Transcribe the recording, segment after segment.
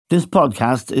This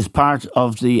podcast is part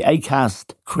of the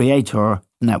Acast Creator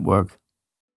Network.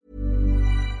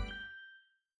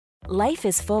 Life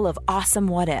is full of awesome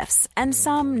what-ifs, and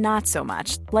some not so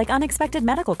much, like unexpected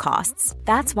medical costs.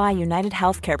 That's why United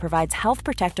Healthcare provides Health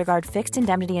Protector Guard fixed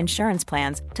indemnity insurance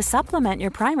plans to supplement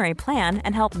your primary plan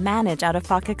and help manage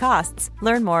out-of-pocket costs.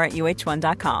 Learn more at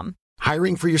uh1.com.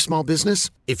 Hiring for your small business?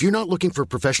 If you're not looking for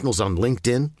professionals on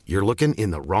LinkedIn, you're looking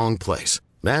in the wrong place.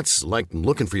 That's like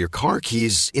looking for your car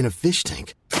keys in a fish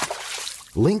tank.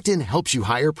 LinkedIn helps you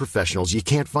hire professionals you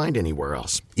can't find anywhere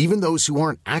else, even those who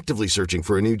aren't actively searching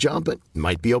for a new job but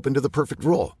might be open to the perfect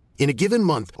role. In a given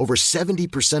month, over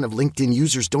 70% of LinkedIn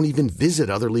users don't even visit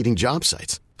other leading job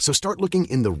sites. So start looking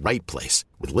in the right place.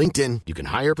 With LinkedIn, you can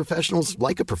hire professionals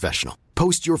like a professional.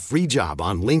 Post your free job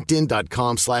on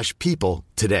linkedin.com/people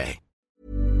today.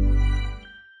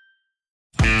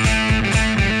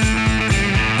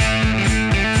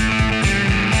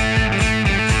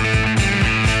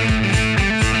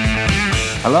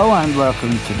 Hello and welcome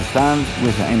to The Stand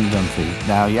with Amy Dunphy.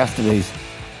 Now, yesterday's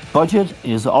budget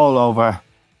is all over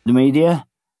the media,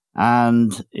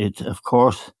 and it, of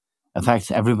course,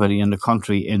 affects everybody in the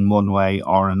country in one way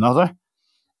or another.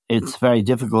 It's very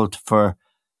difficult for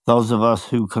those of us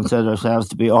who consider ourselves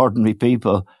to be ordinary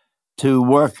people to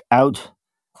work out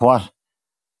what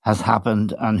has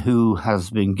happened and who has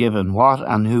been given what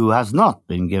and who has not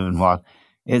been given what.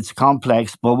 It's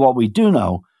complex, but what we do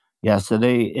know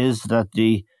yesterday is that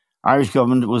the Irish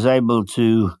government was able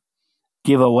to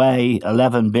give away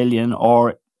 11 billion,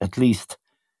 or at least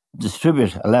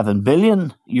distribute 11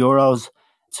 billion euros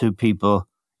to people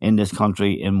in this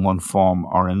country in one form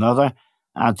or another.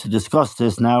 And to discuss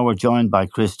this now, we're joined by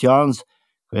Chris Johns.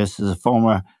 Chris is a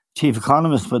former chief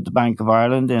economist with the Bank of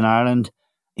Ireland in Ireland.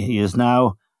 He is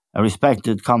now a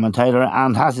respected commentator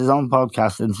and has his own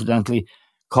podcast, incidentally,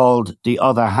 called The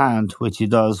Other Hand, which he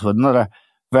does with another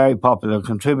very popular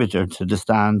contributor to The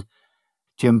Stand,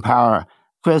 Jim Power.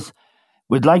 Chris,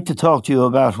 we'd like to talk to you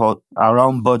about what our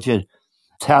own budget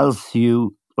tells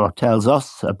you or tells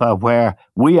us about where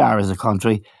we are as a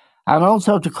country, and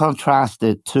also to contrast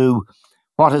it to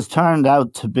what has turned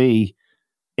out to be,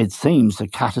 it seems, a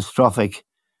catastrophic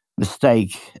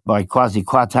mistake by Kwasi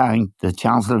Kwarteng, the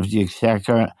Chancellor of the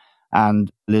Exchequer, and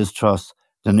Liz Truss,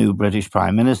 the new British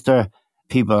Prime Minister.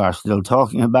 People are still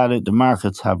talking about it. The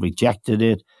markets have rejected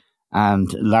it.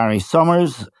 And Larry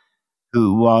Summers,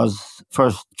 who was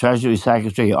first Treasury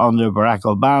Secretary under Barack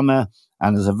Obama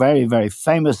and is a very, very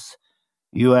famous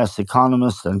US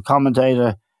economist and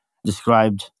commentator,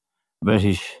 described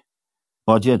British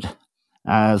budget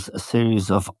as a series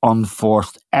of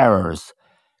unforced errors.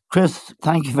 Chris,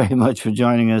 thank you very much for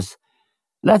joining us.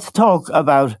 Let's talk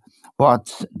about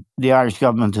what the Irish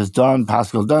government has done.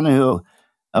 Paschal Donohoe,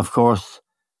 of course,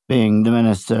 being the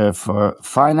Minister for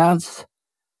Finance.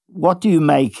 What do you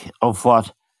make of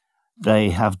what they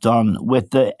have done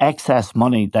with the excess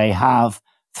money they have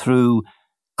through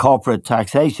corporate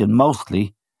taxation?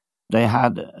 Mostly, they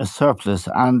had a surplus,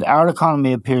 and our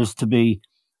economy appears to be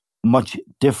much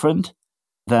different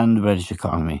than the British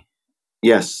economy.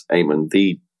 Yes, Eamon,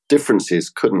 the differences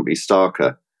couldn't be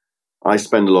starker. I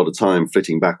spend a lot of time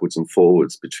flitting backwards and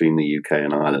forwards between the UK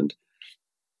and Ireland.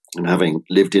 And having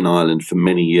lived in Ireland for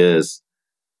many years,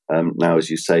 now, as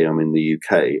you say, I'm in the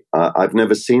UK, I've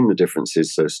never seen the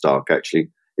differences so stark, actually.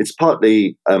 It's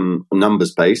partly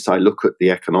numbers-based. I look at the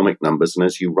economic numbers, and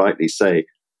as you rightly say,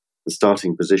 the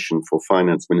starting position for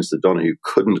Finance Minister Donohoe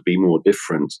couldn't be more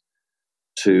different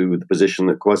to the position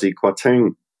that Kwasi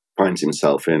Kwarteng finds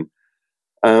himself in.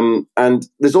 And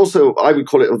there's also, I would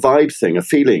call it a vibe thing, a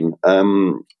feeling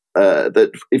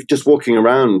that if just walking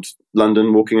around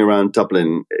London, walking around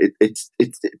Dublin, it's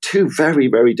two very,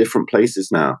 very different places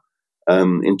now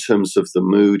in terms of the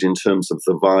mood, in terms of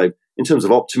the vibe, in terms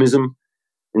of optimism,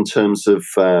 in terms of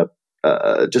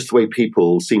just the way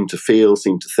people seem to feel,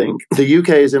 seem to think. The UK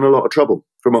is in a lot of trouble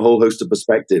from a whole host of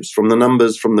perspectives, from the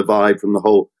numbers, from the vibe, from the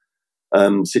whole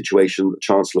situation that the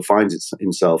Chancellor finds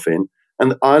himself in.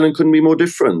 And Ireland couldn't be more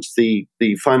different. The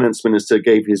Finance Minister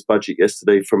gave his budget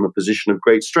yesterday from a position of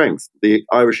great strength. The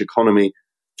Irish economy,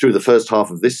 through the first half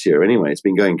of this year anyway, it's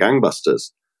been going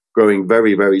gangbusters, growing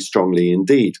very, very strongly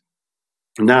indeed.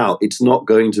 Now, it's not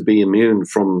going to be immune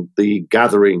from the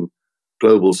gathering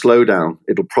global slowdown.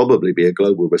 It'll probably be a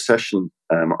global recession,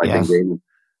 I think.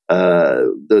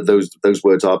 Those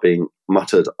words are being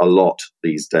muttered a lot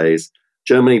these days.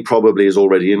 Germany probably is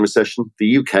already in recession.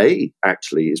 The UK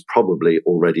actually is probably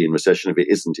already in recession. If it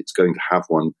isn't, it's going to have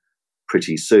one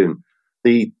pretty soon.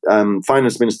 The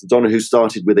Finance Minister Donohoe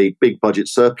started with a big budget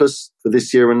surplus for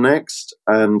this year and next,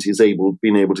 and he's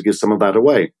been able to give some of that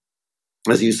away.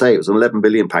 As you say, it was an 11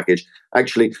 billion package.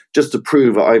 Actually, just to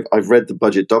prove, I've read the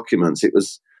budget documents. It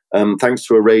was thanks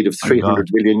to a raid of 300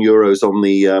 million euros on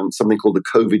the something called the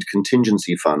COVID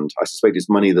contingency fund. I suspect it's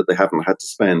money that they haven't had to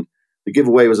spend. The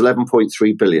giveaway was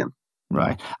 11.3 billion.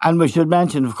 Right. And we should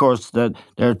mention, of course, that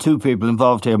there are two people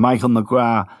involved here. Michael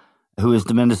McGrath, who is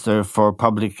the Minister for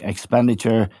Public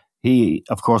Expenditure. He,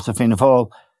 of course, the Fianna Fáil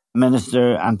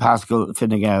Minister, and Pascal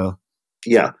Fine Gael.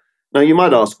 Yeah. Now, you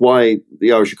might ask why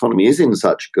the Irish economy is in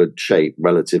such good shape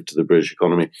relative to the British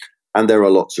economy. And there are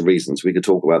lots of reasons. We could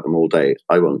talk about them all day.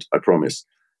 I won't, I promise.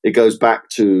 It goes back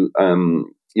to,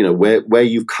 where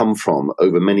you've come from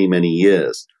over many, many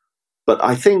years. But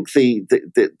I think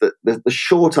the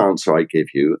short answer I give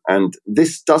you, and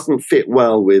this doesn't fit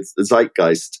well with the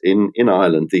zeitgeist in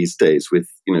Ireland these days, with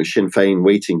Sinn Féin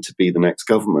waiting to be the next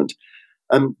government.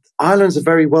 Ireland's a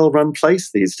very well-run place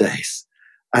these days.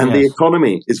 And the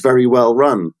economy is very well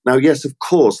run. Now, yes, of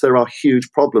course, there are huge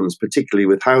problems, particularly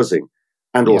with housing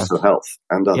and also health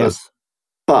and others. Yes.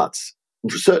 But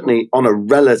certainly on a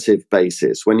relative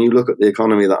basis, when you look at the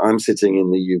economy that I'm sitting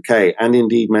in the UK and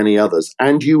indeed many others,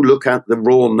 and you look at the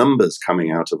raw numbers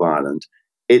coming out of Ireland,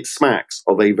 it smacks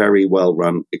of a very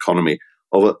well-run economy.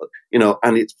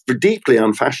 And it's deeply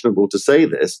unfashionable to say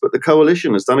this, but the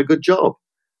coalition has done a good job,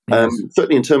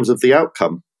 certainly in terms of the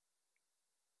outcome.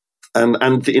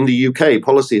 And in the UK,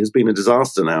 policy has been a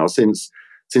disaster now since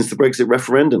the Brexit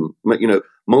referendum.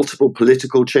 Multiple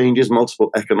political changes, multiple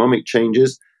economic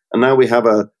changes, and now we have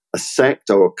a sect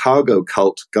or a cargo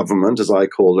cult government, as I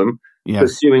call them,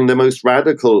 pursuing the most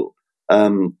radical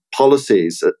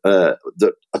policies. A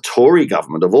Tory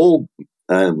government of all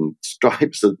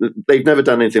stripes. They've never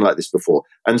done anything like this before,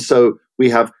 and so we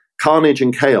have carnage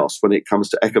and chaos when it comes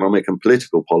to economic and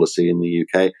political policy in the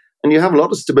UK. And you have a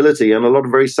lot of stability and a lot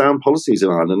of very sound policies in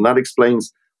Ireland, and that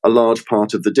explains a large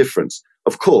part of the difference.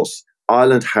 Of course,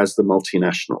 Ireland has the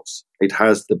multinationals. It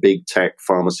has the big tech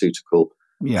pharmaceutical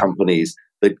companies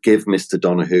that give Mr.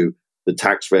 Donoghue the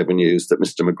tax revenues that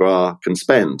Mr. McGrath can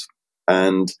spend.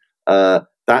 And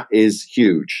that is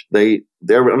huge.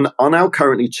 There are now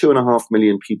currently 2.5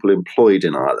 million people employed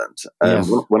in Ireland.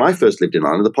 When I first lived in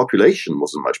Ireland, the population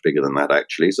wasn't much bigger than that,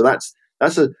 actually. So that's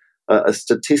a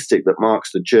statistic that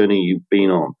marks the journey you've been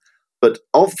on. But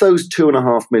of those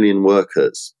 2.5 million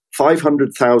workers,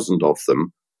 500,000 of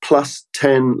them, plus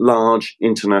 10 large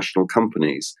international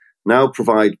companies, now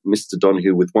provide Mr.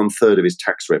 Donoghue with 1/3 of his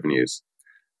tax revenues.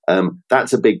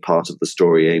 That's a big part of the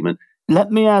story, Eamon.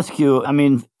 Let me ask you,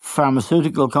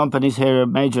 pharmaceutical companies here,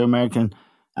 major American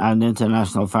and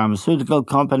international pharmaceutical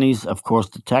companies, of course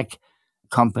the tech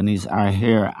companies are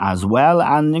here as well,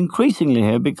 and increasingly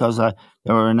here because there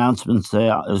were announcements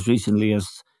as recently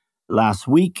as last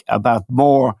week about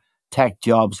more tech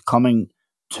jobs coming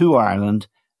to Ireland.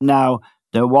 Now,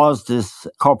 there was this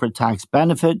corporate tax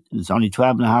benefit. It's only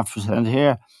 12.5%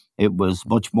 here. It was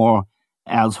much more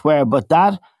elsewhere. But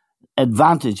that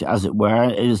advantage, as it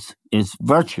were, is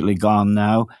virtually gone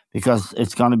now because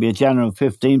it's going to be a general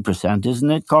 15%,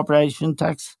 isn't it, corporation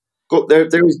tax? There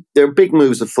are big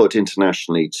moves afoot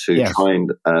internationally to try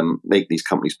and make these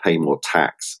companies pay more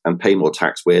tax and pay more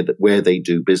tax where they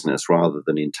do business rather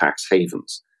than in tax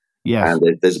havens. Yes.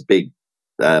 And there's a big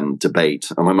debate,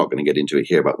 and I'm not going to get into it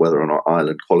here, about whether or not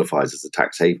Ireland qualifies as a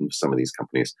tax haven for some of these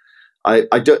companies.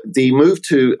 The move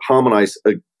to harmonise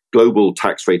a global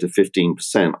tax rate of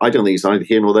 15%, I don't think it's either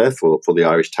here nor there for the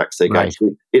Irish tax take. Right.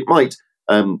 Actually, it might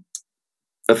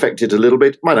affect it a little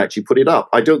bit, might actually put it up.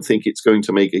 I don't think it's going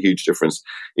to make a huge difference.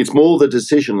 It's more the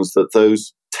decisions that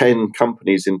those 10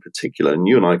 companies in particular, and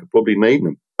you and I could probably name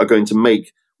them, are going to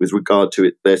make with regard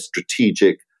to their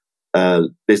strategic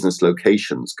business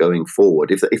locations going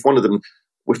forward. If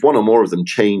one or more of them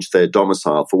change their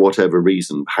domicile for whatever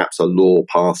reason, perhaps a law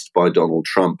passed by Donald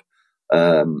Trump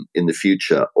in the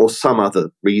future, or some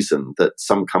other reason that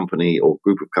some company or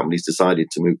group of companies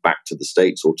decided to move back to the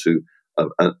States or to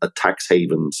a tax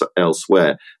haven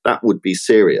elsewhere, that would be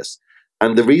serious.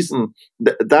 And the reason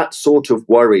that sort of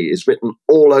worry is written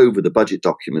all over the budget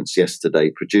documents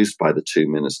yesterday produced by the two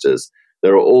ministers.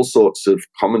 There are all sorts of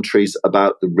commentaries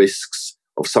about the risks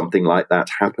of something like that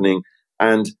happening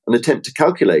and an attempt to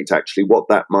calculate actually what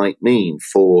that might mean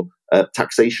for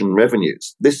taxation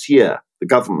revenues. This year, the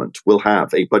government will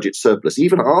have a budget surplus,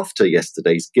 even after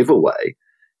yesterday's giveaway,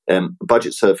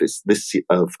 budget surplus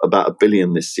of about $1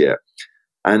 billion this year.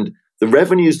 And the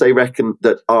revenues they reckon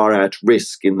that are at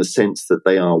risk in the sense that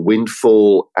they are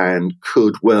windfall and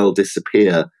could well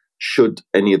disappear should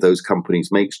any of those companies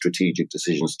make strategic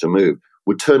decisions to move,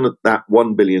 would turn that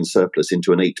 $1 billion surplus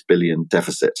into an $8 billion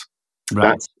deficit.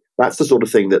 Right. That's the sort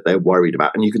of thing that they're worried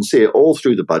about. And you can see it all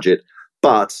through the budget.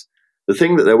 But The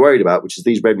thing that they're worried about, which is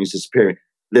these revenues disappearing,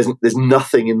 there's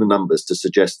nothing in the numbers to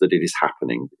suggest that it is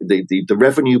happening. The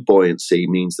revenue buoyancy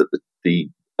means that the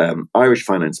Irish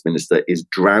finance minister is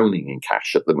drowning in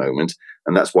cash at the moment,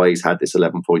 and that's why he's had this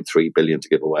 11.3 billion to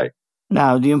give away.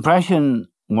 Now, the impression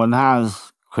one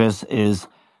has, Chris, is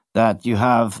that you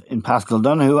have in Pascal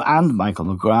Donoghue and Michael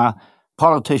McGrath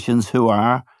politicians who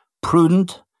are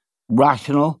prudent,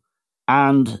 rational,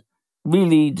 and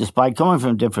really, despite coming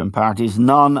from different parties,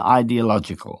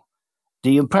 non-ideological.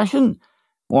 The impression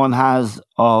one has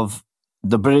of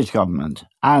the British government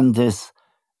and this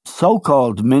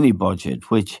so-called mini-budget,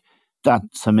 which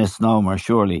that's a misnomer,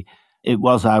 surely. It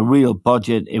was a real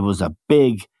budget. It was a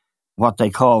big, what they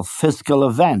call fiscal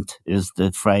event, is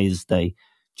the phrase they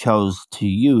chose to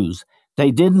use.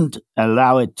 They didn't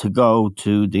allow it to go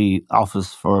to the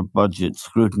Office for Budget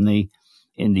Scrutiny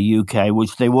in the UK,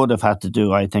 which they would have had to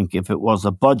do, I think, if it was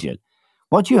a budget.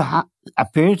 What you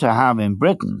appear to have in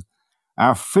Britain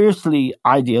are fiercely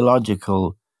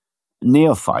ideological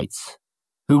neophytes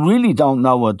who really don't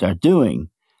know what they're doing.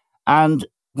 And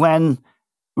when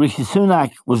Rishi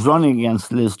Sunak was running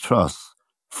against Liz Truss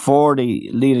for the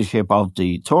leadership of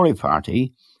the Tory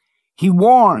party, he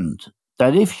warned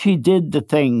that if she did the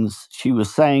things she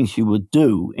was saying she would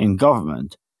do in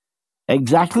government,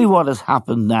 exactly what has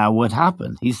happened now would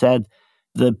happen. He said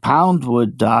the pound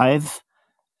would dive,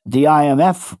 the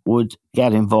IMF would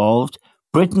get involved,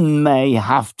 Britain may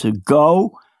have to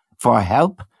go for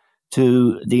help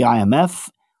to the IMF,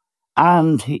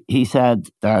 and he said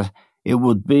that it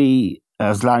would be,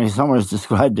 as Larry Summers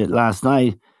described it last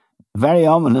night, very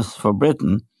ominous for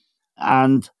Britain,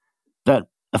 and that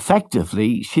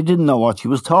effectively she didn't know what she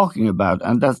was talking about,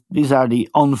 and that these are the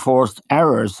unforced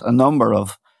errors, a number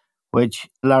of which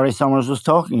Larry Summers was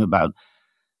talking about.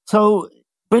 So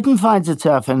Britain finds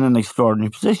itself in an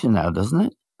extraordinary position now, doesn't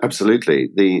it? Absolutely.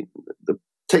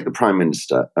 Take the Prime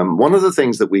Minister. One of the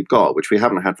things that we've got, which we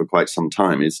haven't had for quite some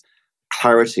time, is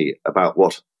clarity about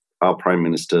what our Prime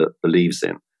Minister believes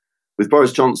in. With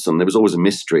Boris Johnson, there was always a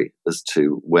mystery as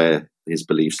to where his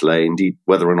beliefs lay, indeed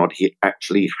whether or not he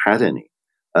actually had any.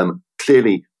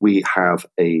 Clearly, we have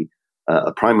a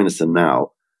Prime Minister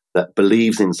now that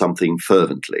believes in something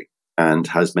fervently and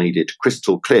has made it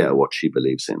crystal clear what she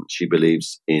believes in. She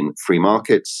believes in free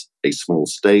markets, a small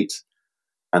state,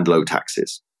 and low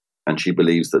taxes. And she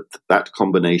believes that that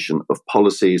combination of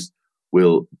policies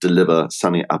will deliver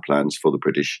sunny uplands for the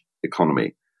British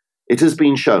economy. It has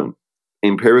been shown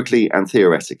empirically and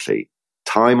theoretically,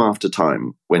 time after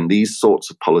time, when these sorts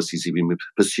of policies have been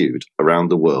pursued around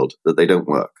the world, that they don't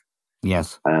work.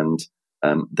 Yes. And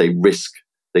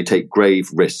they take grave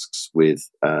risks with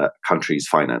countries'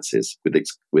 finances, with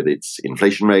its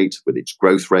inflation rate, with its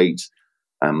growth rate,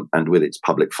 and with its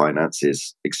public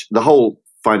finances. The whole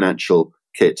financial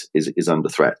kit is under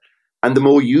threat. And the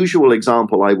more usual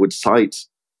example I would cite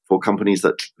for countries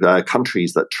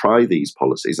that try these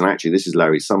policies, and actually this is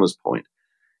Larry Summers' point,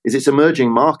 is it's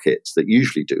emerging markets that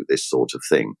usually do this sort of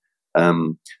thing.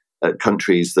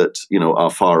 Countries that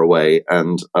are far away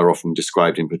and are often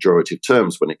described in pejorative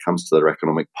terms when it comes to their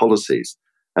economic policies.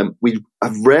 We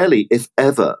have rarely, if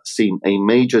ever, seen a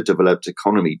major developed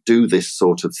economy do this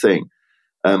sort of thing.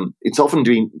 It's often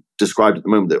being described at the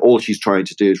moment that all she's trying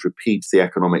to do is repeat the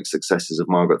economic successes of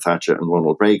Margaret Thatcher and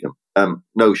Ronald Reagan.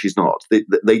 No, she's not.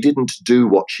 They didn't do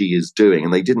what she is doing,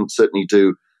 and they didn't certainly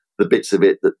do the bits of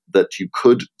it that you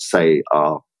could say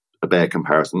are a bare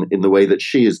comparison in the way that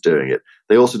she is doing it.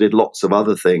 They also did lots of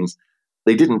other things.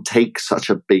 They didn't take such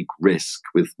a big risk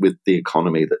with the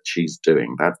economy that she's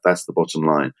doing. That's the bottom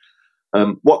line.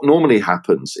 What normally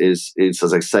happens is,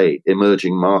 as I say,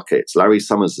 emerging markets. Larry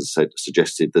Summers has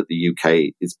suggested that the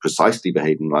UK is precisely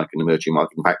behaving like an emerging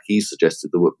market. In fact, he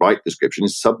suggested the right description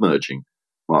is submerging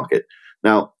market.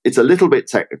 Now, it's a little bit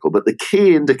technical, but the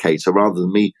key indicator, rather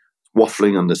than me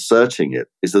waffling and asserting it,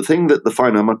 is the thing that the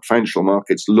financial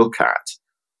markets look at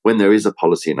when there is a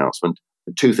policy announcement.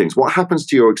 Two things. What happens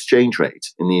to your exchange rate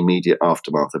in the immediate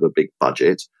aftermath of a big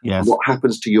budget? Yes. And what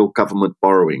happens to your government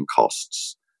borrowing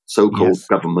costs, so-called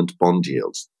government bond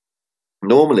yields?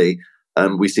 Normally,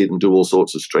 we see them do all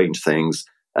sorts of strange things,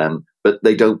 but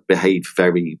they don't behave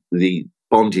the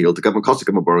bond yield, the government cost of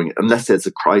government borrowing, unless there's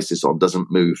a crisis on, doesn't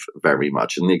move very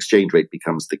much. And the exchange rate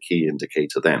becomes the key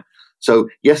indicator then. So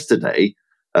yesterday,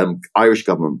 Irish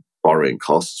government borrowing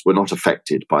costs were not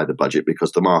affected by the budget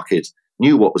because the market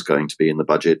knew what was going to be in the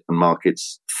budget, and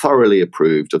markets thoroughly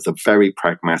approved of the very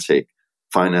pragmatic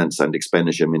finance and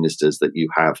expenditure ministers that you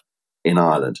have in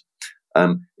Ireland.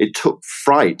 It took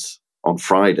fright on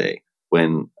Friday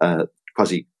when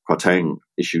Kwasi Kwarteng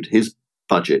issued his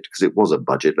budget, because it was a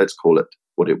budget, let's call it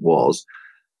what it was.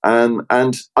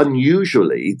 And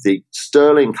unusually, the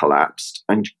sterling collapsed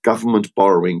and government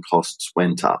borrowing costs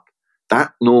went up.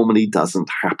 That normally doesn't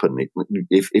happen.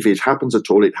 If it happens at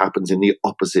all, it happens in the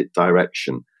opposite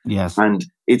direction. Yes. And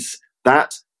it's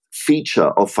that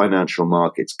feature of financial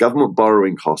markets, government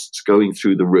borrowing costs going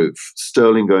through the roof,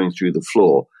 sterling going through the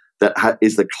floor, that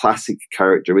is the classic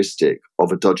characteristic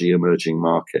of a dodgy emerging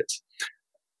market.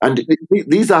 And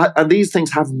these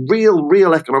things have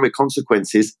real economic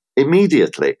consequences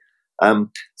immediately. A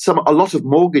lot of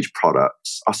mortgage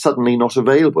products are suddenly not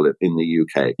available in the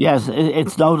UK. Yes,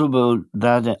 it's notable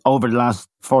that over the last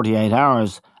 48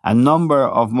 hours, a number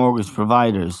of mortgage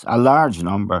providers, a large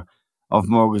number of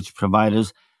mortgage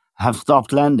providers, have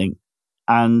stopped lending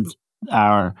and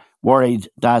are worried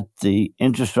that the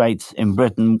interest rates in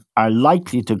Britain are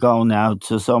likely to go now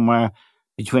to somewhere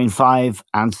between 5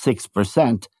 and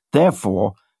 6%.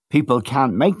 Therefore, people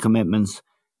can't make commitments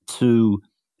to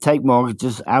take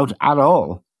mortgages out at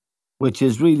all, which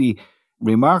is really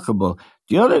remarkable.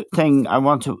 The other thing I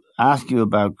want to ask you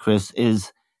about, Chris,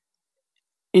 is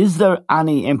there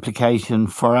any implication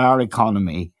for our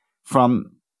economy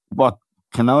from what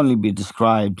can only be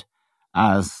described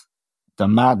as the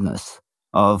madness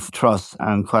of Truss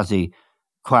and Kwasi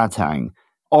Kwarteng,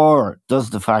 or does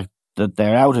the fact that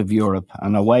they're out of Europe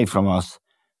and away from us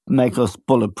make us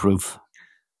bulletproof?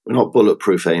 We're not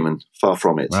bulletproof, Eamon. Far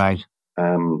from it. Right.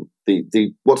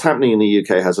 What's happening in the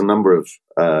UK has a number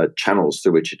of channels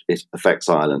through which it affects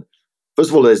Ireland. First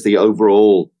of all, there's the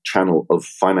overall channel of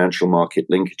financial market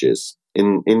linkages.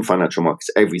 In financial markets,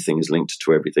 everything is linked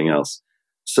to everything else.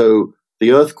 So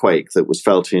the earthquake that was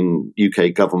felt in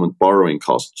UK government borrowing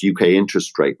costs, UK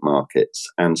interest rate markets,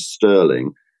 and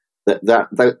sterling,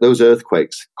 those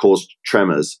earthquakes caused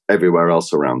tremors everywhere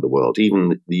else around the world.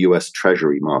 Even the US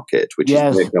Treasury market, which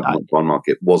is the government bond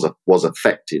market, was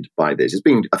affected by this. It's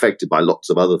being affected by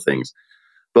lots of other things.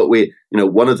 But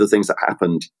one of the things that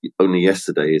happened only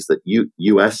yesterday is that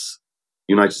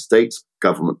United States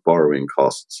government borrowing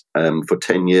costs for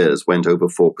 10 years went over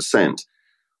 4%,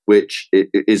 which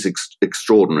is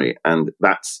extraordinary. And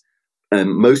that's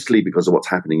mostly because of what's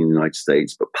happening in the United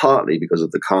States, but partly because of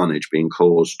the carnage being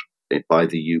caused by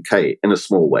the UK in a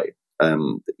small way.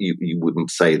 You wouldn't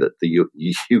say that the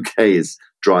UK is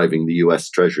driving the US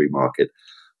Treasury market,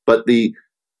 but and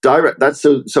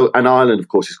Ireland, of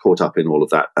course, is caught up in all of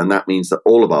that, and that means that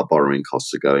all of our borrowing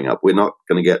costs are going up. We're not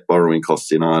going to get borrowing costs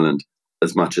in Ireland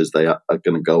as much as they are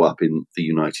going to go up in the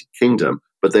United Kingdom,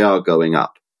 but they are going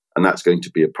up, and that's going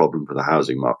to be a problem for the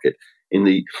housing market. In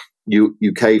the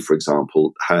UK, for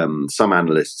example, some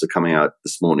analysts are coming out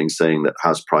this morning saying that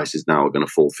house prices now are going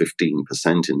to fall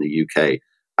 15% in the UK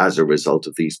as a result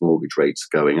of these mortgage rates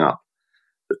going up.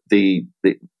 The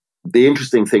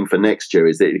interesting thing for next year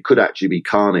is that it could actually be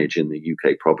carnage in the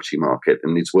UK property market,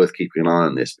 and it's worth keeping an eye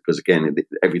on this because, again,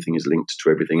 everything is linked to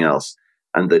everything else,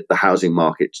 and the housing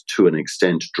market, to an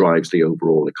extent, drives the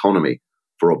overall economy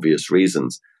for obvious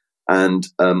reasons. And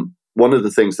one of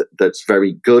the things that's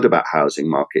very good about housing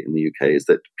market in the UK is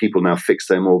that people now fix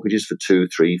their mortgages for 2,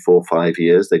 3, 4, 5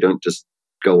 years. They don't just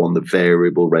go on the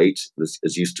variable rate,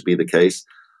 as used to be the case.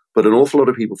 But an awful lot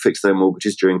of people fixed their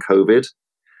mortgages during COVID,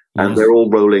 and they're all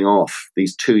rolling off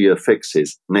these 2-year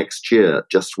fixes next year,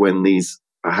 just when these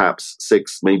perhaps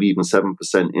 6, maybe even 7%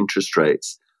 interest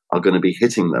rates are going to be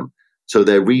hitting them. So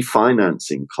their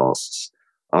refinancing costs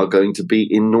are going to be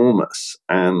enormous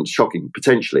and shocking,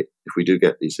 potentially, if we do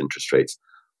get these interest rates.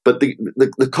 But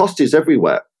the cost is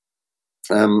everywhere.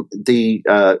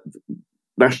 The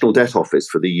National Debt Office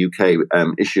for the UK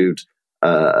issued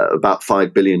about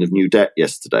 5 billion of new debt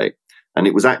yesterday, and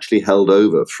it was actually held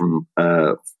over from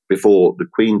before the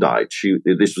Queen died.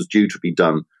 This was due to be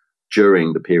done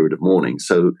during the period of mourning.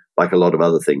 So, like a lot of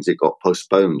other things, it got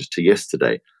postponed to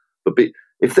yesterday. But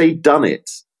if they'd done it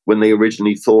when they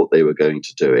originally thought they were going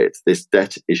to do it, this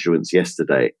debt issuance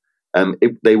yesterday,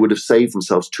 they would have saved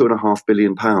themselves £2.5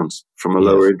 billion from a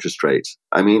lower interest rate.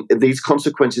 I mean, these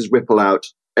consequences ripple out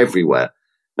everywhere.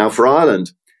 Now, for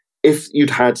Ireland, if you'd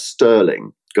had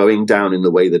sterling going down in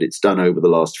the way that it's done over the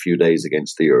last few days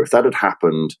against the euro, if that had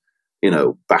happened,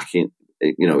 back in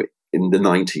the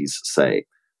 90s, say,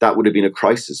 that would have been a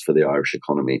crisis for the Irish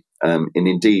economy. And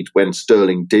indeed, when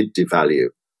sterling did devalue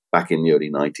back in the early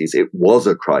 90s, it was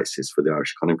a crisis for the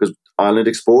Irish economy because Ireland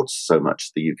exports so much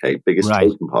to the UK, biggest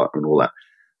trading partner and all that.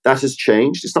 That has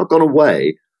changed. It's not gone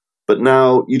away, but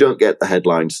now you don't get the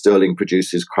headline, sterling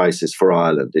produces crisis for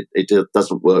Ireland. It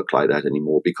doesn't work like that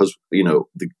anymore because,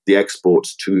 the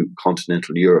exports to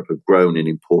continental Europe have grown in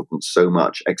importance so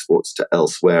much. Exports to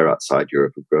elsewhere outside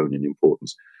Europe have grown in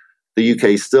importance. The UK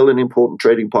is still an important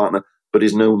trading partner, but it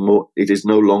is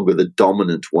no longer the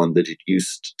dominant one that it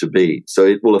used to be. So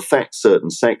it will affect certain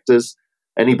sectors.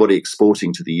 Anybody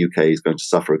exporting to the UK is going to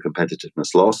suffer a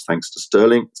competitiveness loss thanks to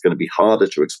sterling. It's going to be harder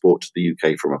to export to the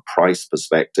UK from a price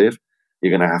perspective.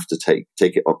 You're going to have to take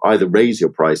it, either raise your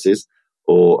prices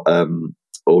or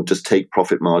just take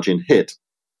profit margin hit.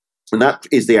 And that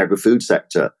is the agri-food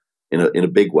sector in a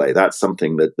big way. That's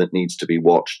something that needs to be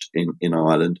watched in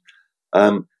Ireland.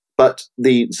 So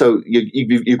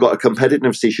you've got a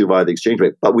competitiveness issue via the exchange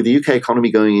rate. But with the UK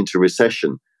economy going into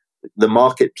recession, the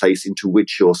marketplace into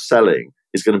which you're selling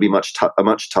is going to be a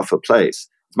much tougher place.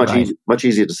 It's much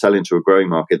easier to sell into a growing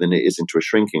market than it is into a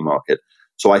shrinking market.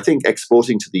 So I think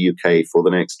exporting to the UK for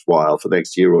the next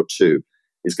year or two,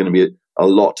 is going to be a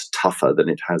lot tougher than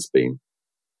it has been.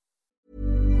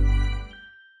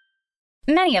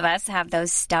 Many of us have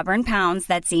those stubborn pounds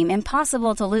that seem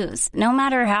impossible to lose, no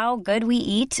matter how good we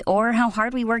eat or how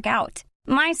hard we work out.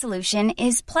 My solution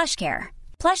is PlushCare.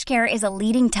 PlushCare is a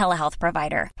leading telehealth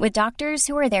provider with doctors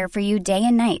who are there for you day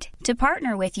and night to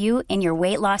partner with you in your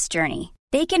weight loss journey.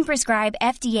 They can prescribe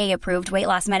FDA-approved weight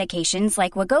loss medications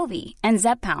like Wegovy and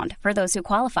Zepbound for those who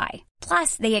qualify.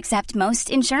 Plus, they accept most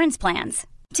insurance plans.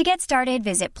 To get started,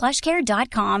 visit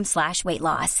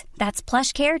plushcare.com/weightloss. That's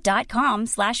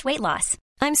plushcare.com/weightloss.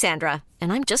 I'm Sandra,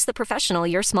 and I'm just the professional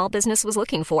your small business was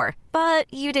looking for. But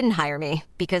you didn't hire me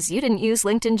because you didn't use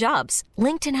LinkedIn Jobs.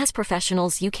 LinkedIn has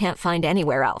professionals you can't find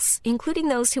anywhere else, including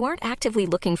those who aren't actively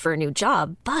looking for a new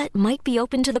job, but might be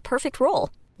open to the perfect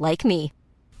role, like me.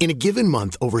 In a given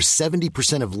month, over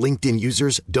 70% of LinkedIn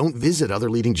users don't visit other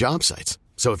leading job sites.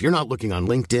 So if you're not looking on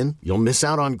LinkedIn, you'll miss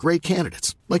out on great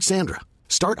candidates like Sandra.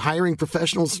 Start hiring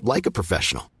professionals like a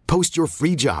professional. Post your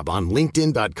free job on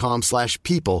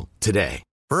linkedin.com/people today.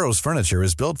 Burrow's furniture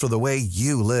is built for the way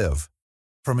you live.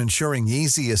 From ensuring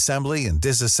easy assembly and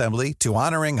disassembly to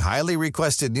honoring highly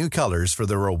requested new colors for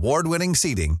their award-winning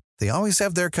seating, they always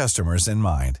have their customers in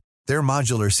mind. Their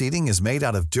modular seating is made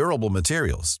out of durable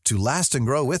materials to last and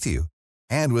grow with you.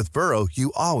 And with Burrow,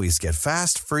 you always get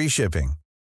fast, free shipping.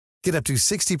 Get up to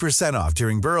 60% off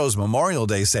during Burrow's Memorial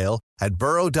Day sale at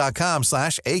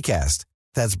burrow.com/ACAST.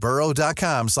 That's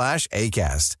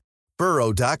burrow.com/ACAST.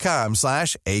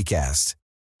 burrow.com/ACAST.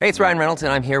 Hey, it's Ryan Reynolds,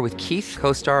 and I'm here with Keith,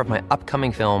 co-star of my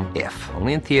upcoming film, If,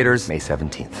 only in theaters May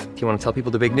 17th. Do you want to tell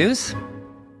people the big news?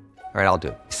 All right, I'll do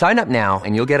it. Sign up now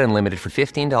and you'll get unlimited for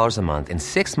 $15 a month and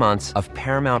 6 months of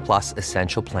Paramount Plus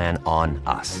Essential Plan on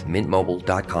us.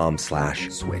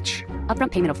 MintMobile.com/switch.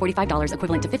 Upfront payment of $45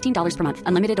 equivalent to $15 per month.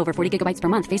 Unlimited over 40 gigabytes per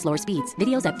month. Face lower speeds.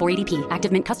 Videos at 480p.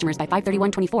 Active Mint customers by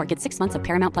 531.24 get 6 months of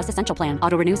Paramount Plus Essential Plan.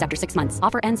 Auto renews after 6 months.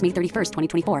 Offer ends May 31st,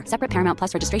 2024. Separate Paramount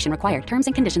Plus registration required. Terms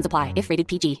and conditions apply if rated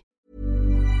PG.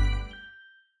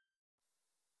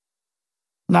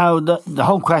 Now, the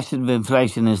whole question of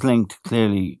inflation is linked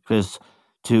clearly, Chris,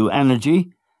 to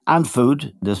energy and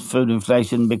food. There's food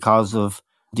inflation because of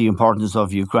the importance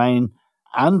of Ukraine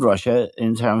and Russia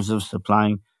in terms of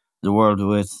supplying the world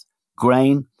with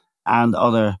grain and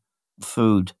other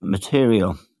food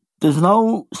material. There's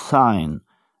no sign,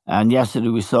 and yesterday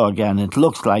we saw again, it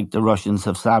looks like the Russians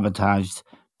have sabotaged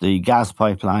the gas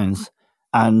pipelines,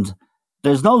 and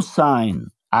there's no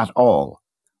sign at all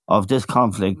of this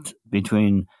conflict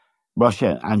between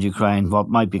Russia and Ukraine, what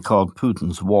might be called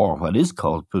Putin's war, what is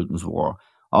called Putin's war,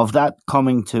 of that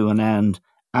coming to an end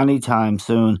anytime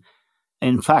soon.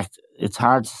 In fact, it's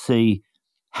hard to see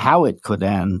how it could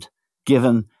end,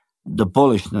 given the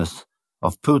bullishness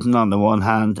of Putin on the one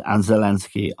hand and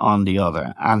Zelensky on the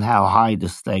other, and how high the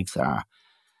stakes are.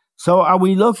 So are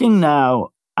we looking now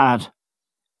at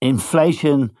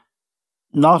inflation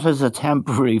not as a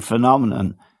temporary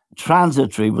phenomenon?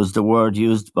 Transitory was the word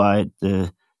used by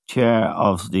the chair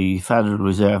of the Federal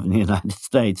Reserve in the United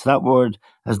States. That word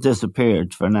has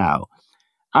disappeared for now.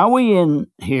 Are we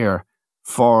in here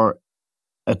for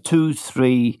a 2,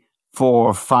 3,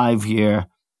 4, 5 year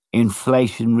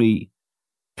inflationary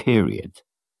period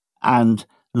and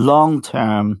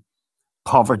long-term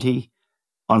poverty,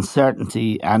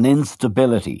 uncertainty and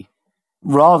instability,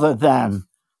 rather than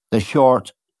the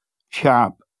short,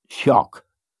 sharp shock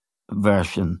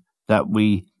version that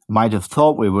we might have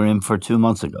thought we were in for 2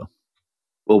 months ago?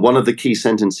 Well, one of the key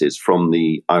sentences from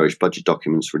the Irish budget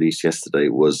documents released yesterday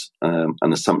was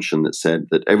an assumption that said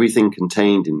that everything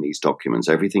contained in these documents,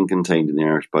 everything contained in the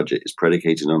Irish budget is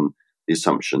predicated on the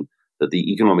assumption that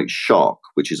the economic shock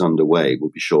which is underway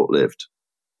will be short-lived.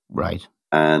 Right.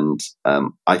 And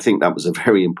I think that was a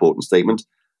very important statement.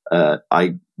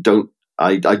 I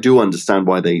do understand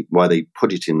why they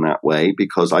put it in that way,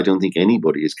 because I don't think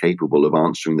anybody is capable of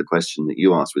answering the question that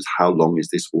you asked, was how long is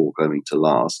this war going to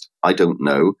last? I don't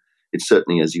know. It's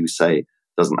certainly, as you say,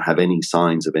 doesn't have any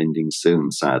signs of ending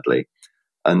soon, sadly.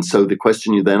 And so the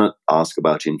question you then ask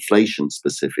about inflation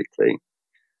specifically,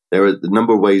 there are a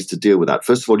number of ways to deal with that.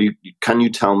 First of all, can you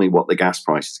tell me what the gas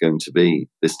price is going to be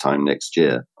this time next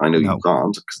year? I know you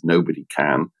can't, because nobody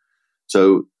can.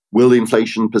 So will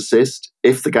inflation persist?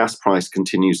 If the gas price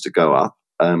continues to go up,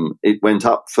 it went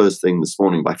up first thing this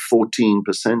morning by 14%,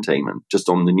 Eamon, just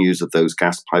on the news of those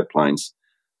gas pipelines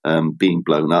being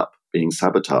blown up, being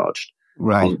sabotaged.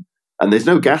 Right. And there's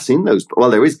no gas in those. Well,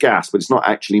 there is gas, but it's not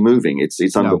actually moving.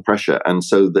 It's under pressure. And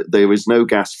so there is no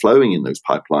gas flowing in those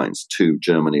pipelines to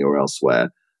Germany or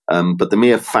elsewhere. But the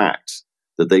mere fact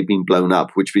that they've been blown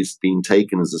up, which is being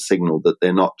taken as a signal that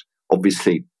they're not,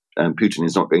 obviously, Putin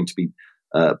is not going to be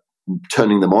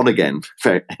turning them on again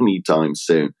for any time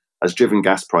soon, has driven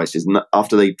gas prices.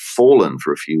 After they'd fallen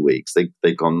for a few weeks,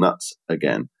 they've gone nuts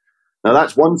again. Now,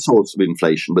 that's one source of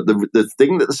inflation, but the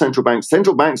thing that the central banks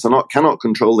cannot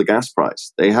control the gas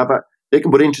price. They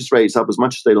can put interest rates up as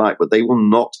much as they like, but they will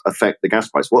not affect the gas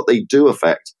price. What they do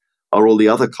affect are all the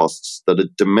other costs that are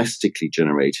domestically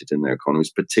generated in their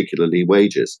economies, particularly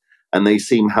wages. And they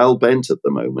seem hell-bent at the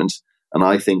moment, and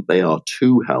I think they are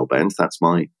too hell-bent. That's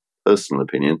my personal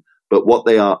opinion. But what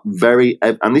they are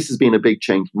and this has been a big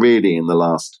change really in the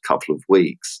last couple of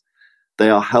weeks, they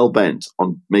are hell-bent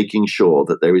on making sure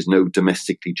that there is no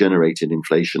domestically generated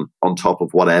inflation on top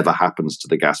of whatever happens to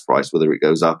the gas price, whether it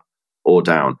goes up or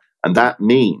down. And that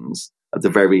means, at the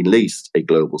very least, a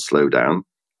global slowdown.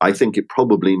 I think it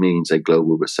probably means a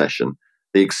global recession.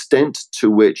 The extent to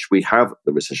which we have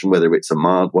the recession, whether it's a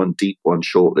mild one, deep one,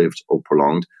 short-lived or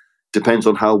prolonged, depends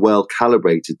on how well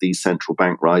calibrated these central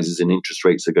bank rises in interest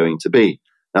rates are going to be.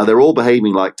 Now, they're all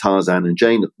behaving like Tarzan and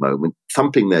Jane at the moment,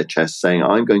 thumping their chests, saying,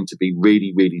 I'm going to be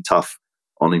really, really tough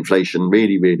on inflation,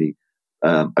 really, really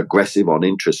aggressive on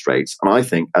interest rates. And I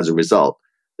think, as a result,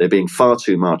 they're being far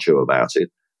too macho about it,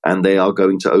 and they are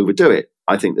going to overdo it.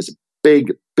 I think there's a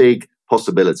big, big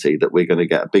possibility that we're going to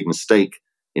get a big mistake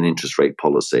in interest rate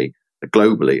policy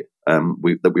globally,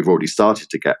 that we've already started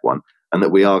to get one, and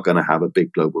that we are going to have a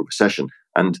big global recession.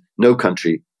 And no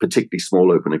country, particularly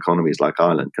small open economies like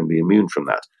Ireland, can be immune from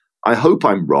that. I hope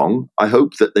I'm wrong. I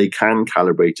hope that they can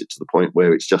calibrate it to the point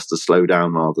where it's just a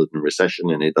slowdown rather than a recession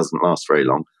and it doesn't last very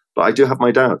long. But I do have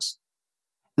my doubts.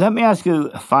 Let me ask you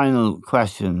a final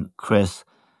question, Chris,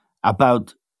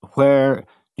 about where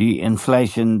the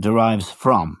inflation derives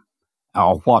from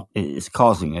or what is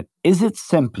causing it. Is it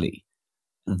simply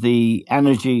the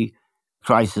energy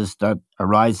crisis that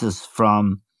arises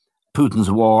from Putin's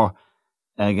war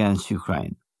against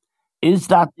Ukraine? Is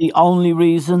that the only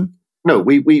reason? No,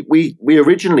 we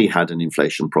originally had an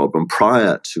inflation problem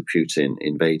prior to Putin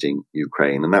invading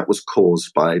Ukraine, and that was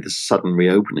caused by the sudden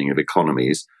reopening of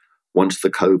economies once the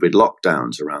COVID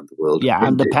lockdowns around the world. Yeah,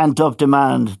 and the pent-up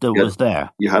demand that was there.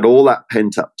 You had all that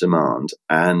pent-up demand,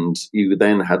 and you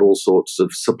then had all sorts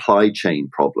of supply chain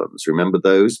problems. Remember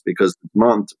those? Because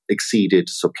demand exceeded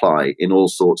supply in all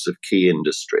sorts of key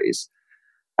industries.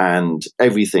 And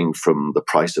everything from the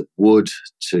price of wood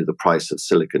to the price of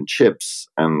silicon chips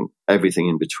and everything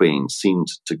in between seemed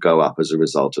to go up as a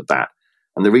result of that.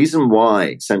 And the reason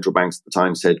why central banks at the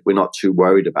time said we're not too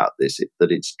worried about this,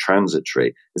 that it's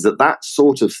transitory, is that that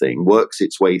sort of thing works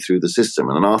its way through the system.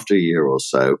 And then after a year or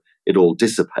so, it all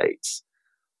dissipates.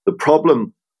 The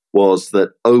problem was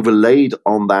that overlaid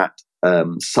on that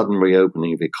sudden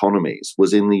reopening of economies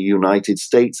was in the United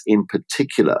States in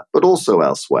particular, but also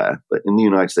elsewhere, but in the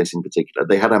United States in particular,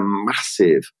 they had a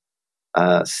massive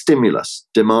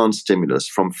demand stimulus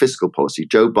from fiscal policy.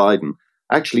 Joe Biden,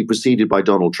 actually preceded by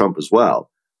Donald Trump as well,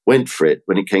 went for it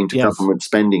when it came to government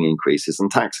spending increases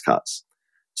and tax cuts.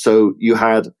 So you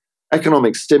had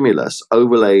economic stimulus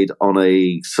overlaid on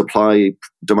a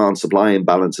demand-supply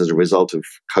imbalance as a result of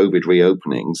COVID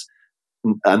reopenings.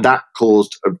 And that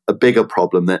caused a bigger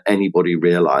problem than anybody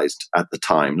realized at the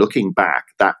time. Looking back,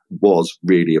 that was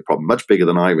really a problem, much bigger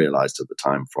than I realized at the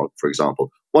time, for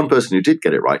example. One person who did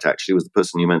get it right, actually, was the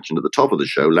person you mentioned at the top of the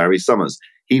show, Larry Summers.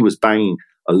 He was banging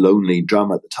a lonely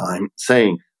drum at the time,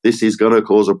 saying this is going to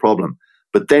cause a problem.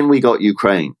 But then we got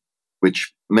Ukraine,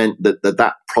 which meant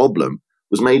that problem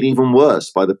was made even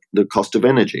worse by the cost of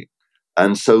energy.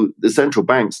 And so the central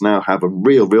banks now have a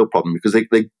real problem because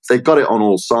they've got it on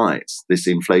all sides, this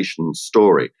inflation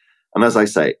story. And as I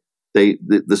say,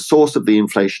 the source of the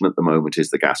inflation at the moment is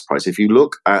the gas price. If you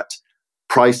look at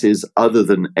prices other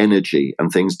than energy and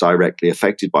things directly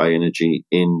affected by energy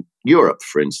in Europe,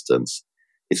 for instance,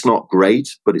 it's not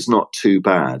great, but it's not too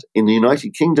bad. In the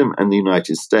United Kingdom and the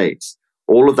United States,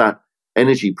 all of that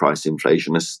energy price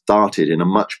inflation has started in a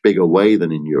much bigger way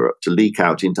than in Europe to leak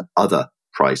out into other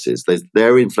prices.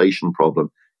 Their inflation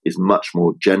problem is much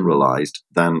more generalized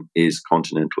than is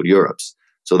continental Europe's.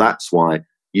 So that's why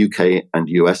UK and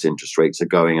US interest rates are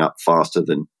going up faster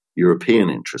than European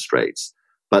interest rates.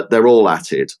 But they're all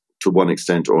at it to one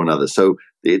extent or another. So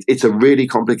it's a really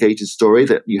complicated story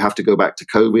that you have to go back to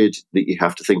COVID, that you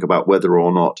have to think about whether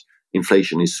or not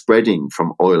inflation is spreading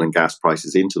from oil and gas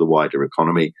prices into the wider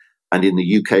economy. And in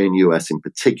the UK and US in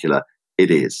particular,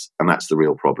 it is. And that's the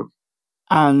real problem.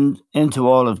 And into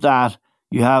all of that,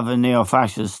 you have a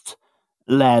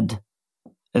neo-fascist-led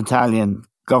Italian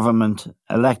government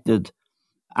elected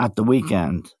at the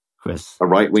weekend, Chris. A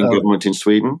right-wing government in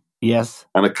Sweden? Yes.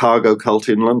 And a cargo cult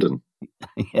in London.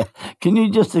 Yeah. Can you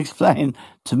just explain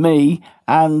to me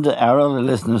and our other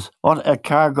listeners what a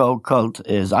cargo cult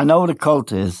is? I know what a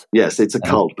cult is. Yes, it's a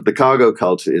cult, but the cargo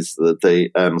cult is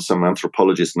that some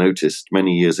anthropologists noticed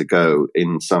many years ago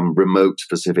in some remote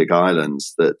Pacific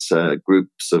islands that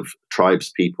groups of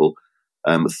tribes people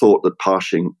thought that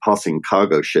passing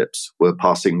cargo ships were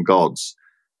passing gods.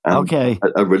 Okay.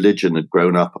 A religion had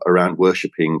grown up around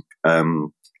worshipping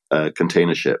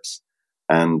container ships.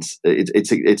 And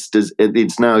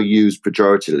it's now used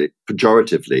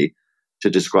pejoratively to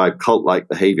describe cult-like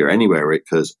behavior anywhere it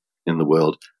occurs in the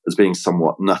world as being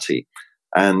somewhat nutty.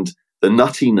 And the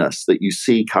nuttiness that you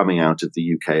see coming out of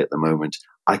the UK at the moment,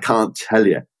 I can't tell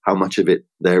you how much of it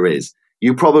there is.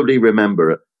 You probably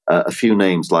remember a few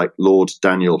names like Lord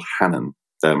Daniel Hannan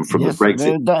from the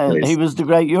Brexit. He was the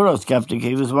great Eurosceptic.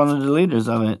 He was one of the leaders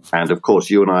of it. And of course,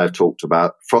 you and I have talked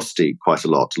about Frosty quite a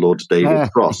lot, Lord David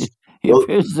Truss. He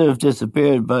appears to have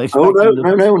disappeared, but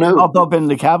no. Pop up in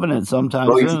the cabinet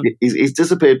sometime soon. He's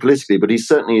disappeared politically, but he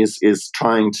certainly is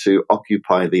trying to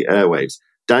occupy the airwaves.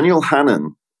 Daniel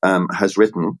Hannan has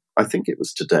written, I think it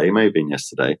was today, maybe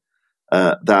yesterday,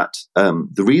 that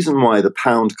the reason why the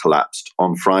pound collapsed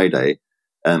on Friday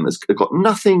has got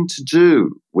nothing to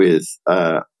do with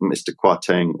Mr.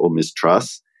 Kwarteng or Ms.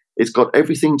 Truss. It's got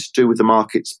everything to do with the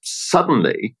markets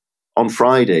suddenly on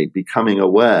Friday becoming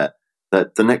aware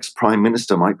that the next prime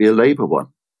minister might be a Labour one.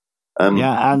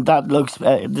 And that looks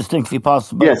distinctly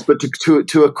possible. Yes, but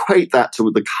to equate that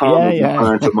to the calm of the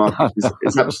financial market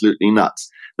is absolutely nuts.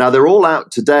 Now, they're all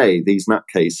out today, these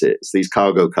nutcases, these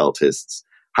cargo cultists,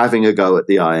 having a go at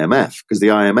the IMF, because the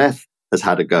IMF has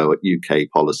had a go at UK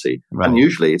policy. Right. And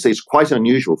usually it's quite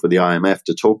unusual for the IMF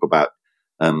to talk about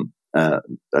a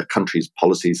country's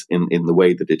policies in the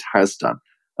way that it has done.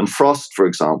 And Frost, for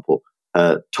example,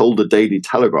 told the Daily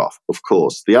Telegraph, of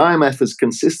course, the IMF has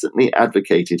consistently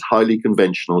advocated highly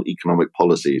conventional economic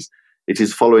policies. It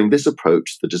is following this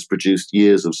approach that has produced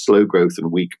years of slow growth and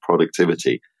weak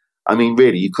productivity. I mean,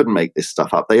 really, you couldn't make this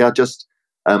stuff up. They are just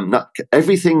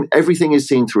everything is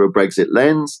seen through a Brexit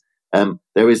lens.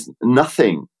 There is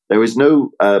nothing. There is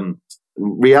no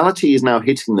reality is now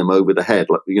hitting them over the head,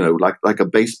 like a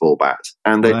baseball bat,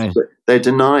 and they're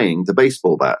denying the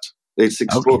baseball bat. It's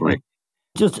extraordinary. Okay.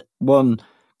 Just one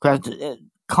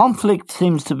question. Conflict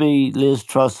seems to be Liz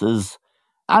Truss's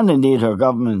and indeed her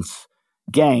government's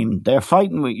game. They're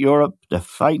fighting with Europe. They're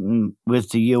fighting with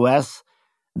the US.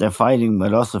 They're fighting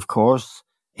with us, of course,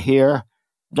 here.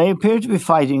 They appear to be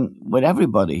fighting with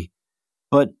everybody.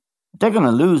 But they're going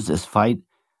to lose this fight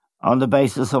on the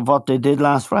basis of what they did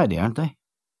last Friday, aren't they?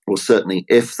 Well, certainly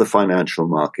if the financial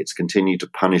markets continue to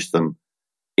punish them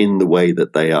in the way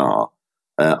that they are,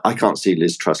 I can't see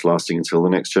Liz Truss lasting until the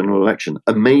next general election.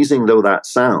 Amazing though that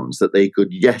sounds, that they could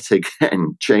yet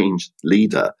again change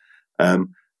leader.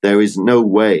 There is no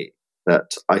way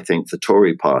that I think the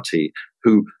Tory party,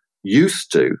 who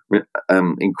used to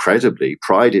incredibly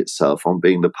pride itself on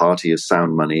being the party of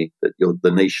sound money, that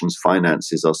the nation's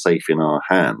finances are safe in our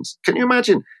hands. Can you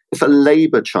imagine if a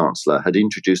Labour chancellor had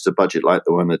introduced a budget like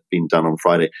the one that had been done on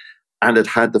Friday and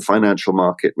had the financial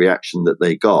market reaction that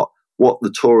they got? What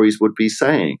the Tories would be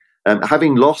saying,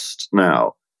 having lost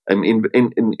now, in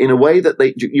a way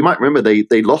that you might remember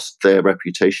they lost their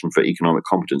reputation for economic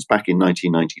competence back in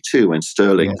 1992 when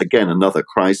Sterling, again another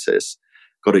crisis,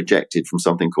 got ejected from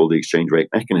something called the exchange rate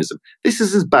mechanism. This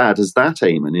is as bad as that,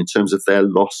 Eamon, in terms of their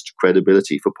lost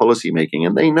credibility for policymaking,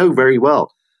 and they know very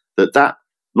well that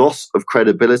loss of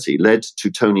credibility led to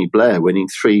Tony Blair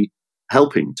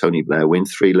helping Tony Blair win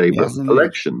 3 Labour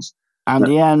elections. And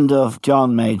the end of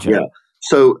John Major. Yeah.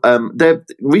 So their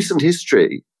recent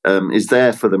history is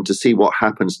there for them to see what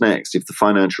happens next if the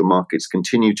financial markets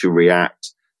continue to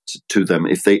react to them.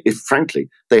 If frankly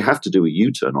they have to do a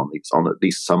U-turn on at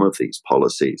least some of these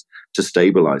policies to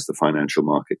stabilise the financial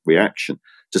market reaction,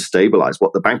 to stabilise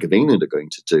what the Bank of England are going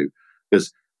to do,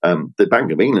 because the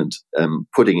Bank of England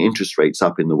putting interest rates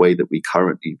up in the way that we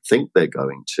currently think they're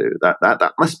going to,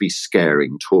 that must be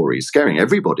scaring Tories, scaring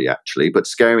everybody actually, but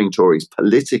scaring Tories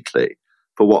politically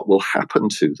for what will happen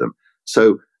to them.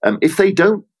 So if they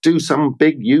don't do some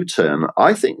big U-turn,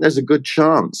 I think there's a good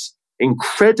chance,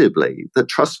 incredibly, that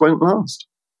Truss won't last.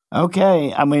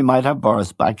 Okay, and we might have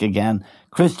Boris back again.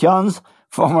 Chris Johns,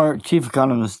 former chief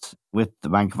economist with the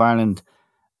Bank of Ireland.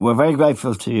 We're very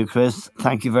grateful to you, Chris.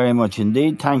 Thank you very much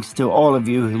indeed. Thanks to all of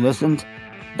you who listened.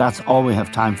 That's all we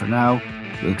have time for now.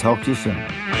 We'll talk to you soon.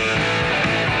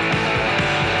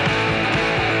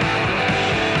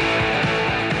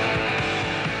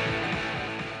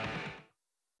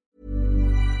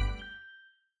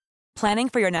 Planning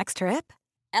for your next trip?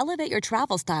 Elevate your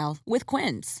travel style with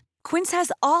Quince. Quince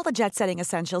has all the jet-setting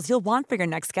essentials you'll want for your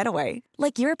next getaway,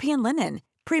 like European linen,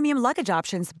 premium luggage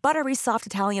options, buttery soft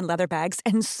Italian leather bags,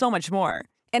 and so much more.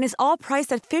 And is all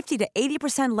priced at 50 to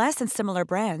 80% less than similar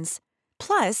brands.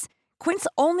 Plus, Quince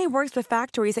only works with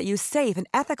factories that use safe and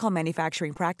ethical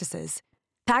manufacturing practices.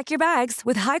 Pack your bags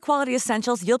with high-quality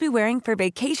essentials you'll be wearing for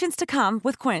vacations to come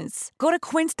with Quince. Go to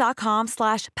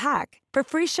quince.com/pack for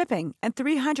free shipping and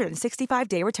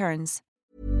 365-day returns.